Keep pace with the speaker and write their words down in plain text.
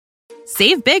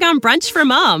Save big on brunch for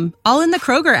mom, all in the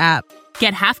Kroger app.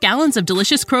 Get half gallons of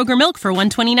delicious Kroger milk for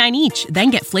 $1.29 each.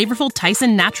 Then get flavorful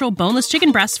Tyson natural boneless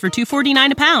chicken breasts for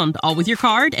 $2.49 a pound, all with your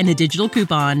card and a digital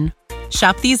coupon.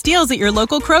 Shop these deals at your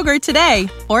local Kroger today,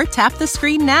 or tap the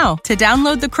screen now to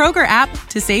download the Kroger app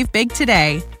to save big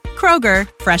today. Kroger,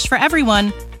 fresh for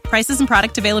everyone. Prices and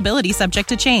product availability subject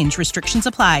to change. Restrictions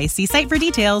apply. See site for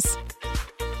details.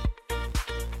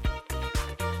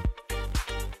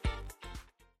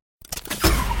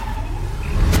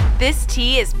 This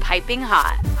tea is piping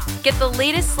hot. Get the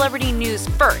latest celebrity news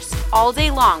first all day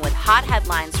long with hot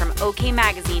headlines from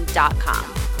okmagazine.com.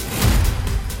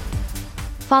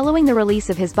 Following the release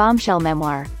of his bombshell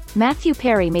memoir, Matthew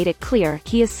Perry made it clear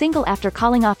he is single after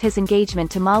calling off his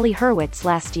engagement to Molly Hurwitz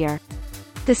last year.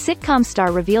 The sitcom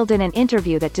star revealed in an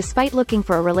interview that despite looking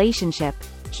for a relationship,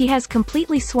 he has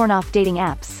completely sworn off dating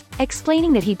apps,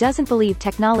 explaining that he doesn't believe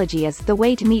technology is the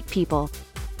way to meet people.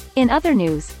 In other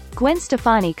news, Gwen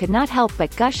Stefani could not help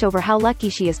but gush over how lucky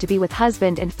she is to be with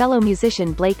husband and fellow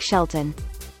musician Blake Shelton.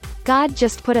 "God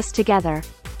just put us together.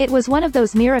 It was one of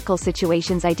those miracle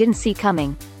situations I didn't see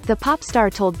coming," the pop star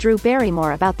told Drew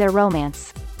Barrymore about their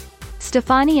romance.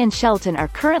 Stefani and Shelton are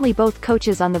currently both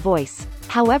coaches on The Voice,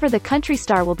 however the country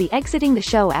star will be exiting the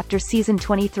show after season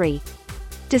 23.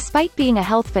 Despite being a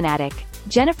health fanatic,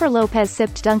 Jennifer Lopez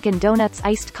sipped Dunkin' Donuts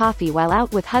iced coffee while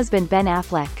out with husband Ben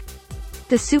Affleck.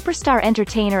 The superstar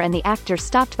entertainer and the actor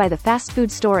stopped by the fast food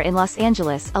store in Los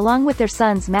Angeles along with their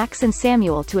sons Max and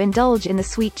Samuel to indulge in the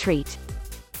sweet treat.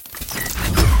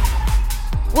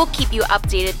 We'll keep you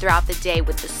updated throughout the day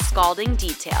with the scalding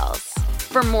details.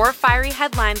 For more fiery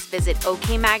headlines, visit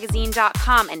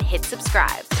okmagazine.com and hit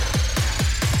subscribe.